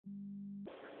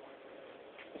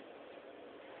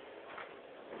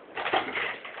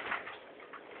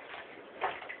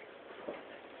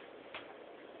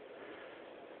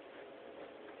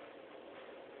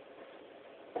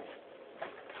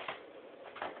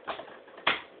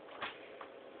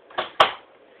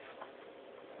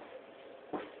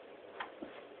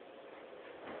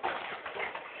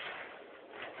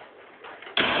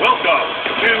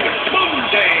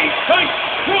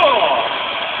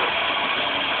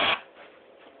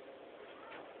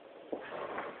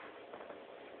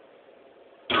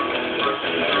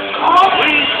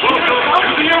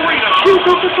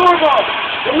Cordova,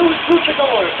 the new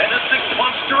luchador. Menacing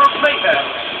monster of mayhem,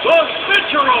 the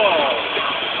Natural.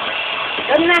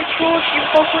 The natural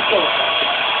Hugo Cordova.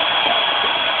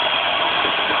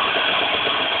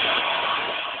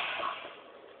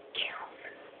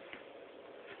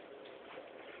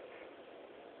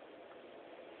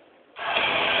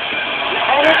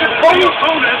 And it's a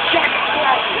opponent, Jack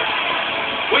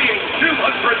weighing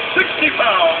 260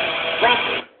 pounds from...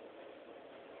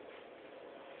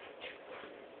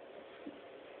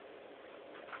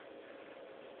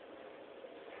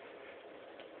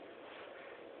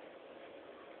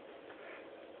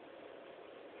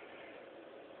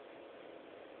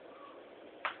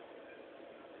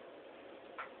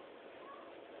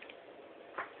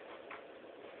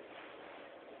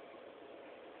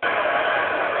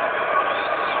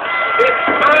 It's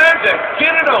time to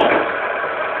get it on.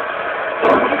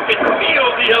 You can feel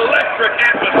the electric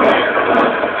atmosphere.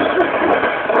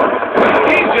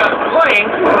 He's just plain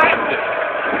classic.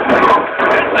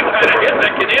 That's the kind of hit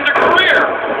that can end a career.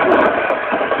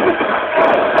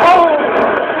 Oh!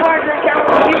 Roger down.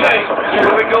 Okay,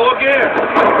 here we go again.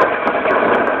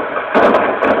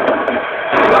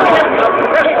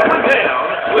 Pressing him down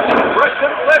with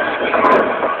impressive leg sweep.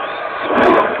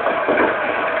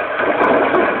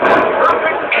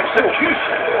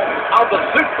 Execution of the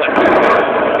suplex.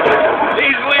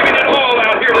 He's leaving it all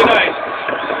out here tonight.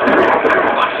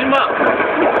 Watch him up.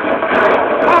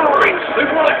 Great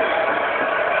suplex.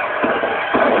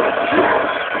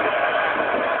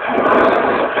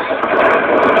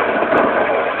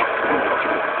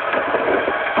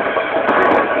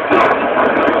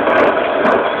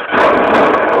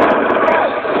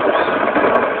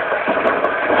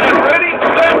 And ready,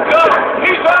 set, go.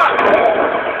 He's up.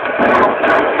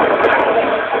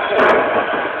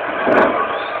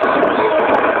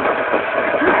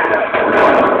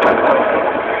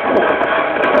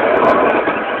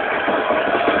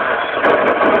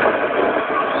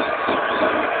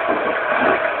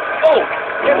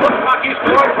 It looks like he's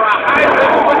going for a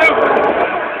high-level maneuver.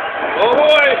 Oh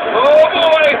boy! Oh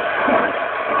boy!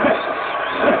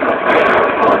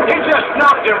 He just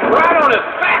knocked him right on his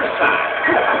backside.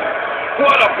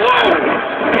 What a blow!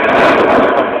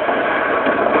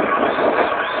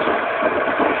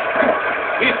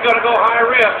 He's going to go high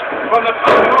risk from the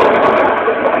top rope.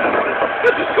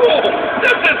 This is cool!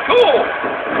 This is cool!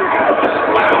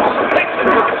 Wow! Takes it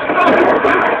to the stomach.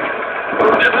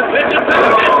 There's a pigeon to the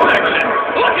midsection.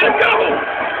 Look at him go!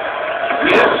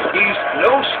 Yes, he's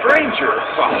no stranger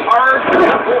to hard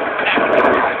knuckle tackling.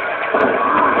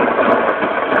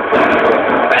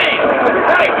 Bang!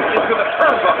 Right into the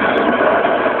turnbuckle.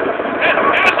 And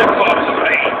has to cause some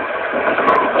pain.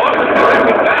 Wasn't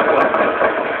directed backward.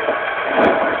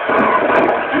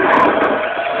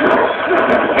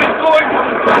 He's going for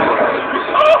the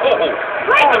oh!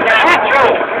 Right to the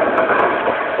natural!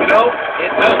 You know,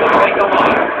 it doesn't take a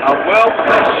lot. A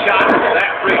well-placed shot to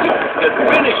that region could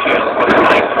finish him with a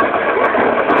nice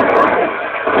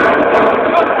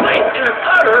complete and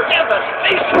utter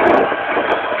devastation.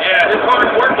 Yeah, his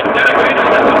hard work and dedication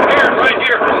has appeared right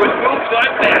here with moves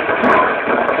like that.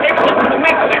 Takes it to the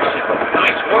midsection.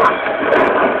 Nice work.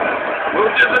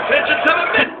 Moved his attention to the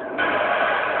mid.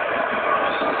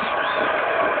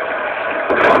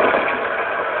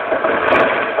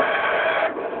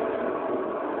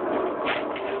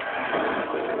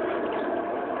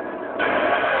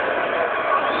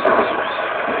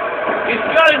 He's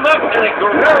got him up in a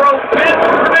Guerrero pin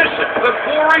position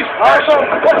before he's awesome.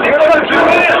 What's he going to do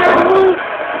now?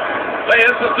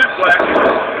 Lands the suplex.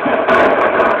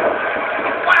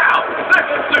 Wow!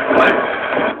 Second suplex.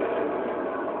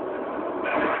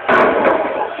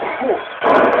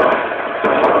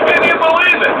 Can you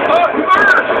believe it? A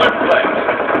third suplex.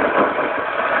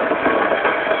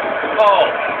 Oh,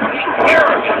 the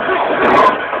arrogance.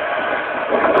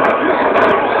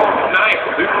 Nice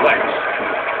suplex.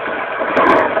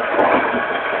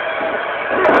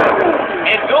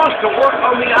 And goes to work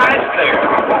on the eyes there.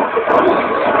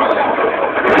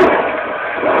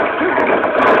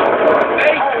 A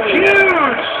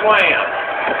huge slam.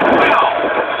 Wow,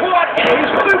 what a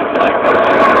suplex.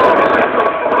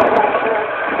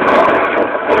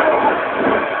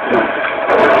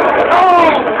 Oh,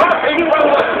 dropping from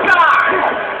the sky.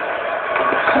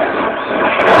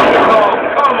 Oh,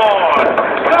 come on.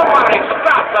 Somebody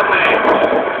stop the man.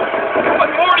 What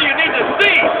more do you need to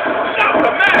see? Stop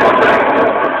the match!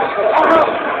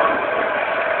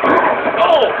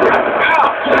 Oh,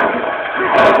 ouch!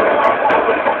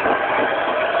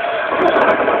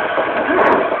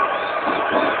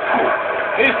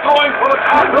 He's going for the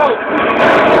top rope.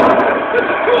 This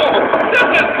is cool! This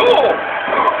is cool!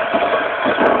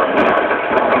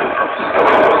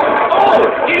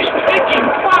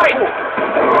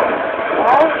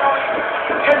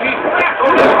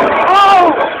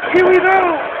 Here we go.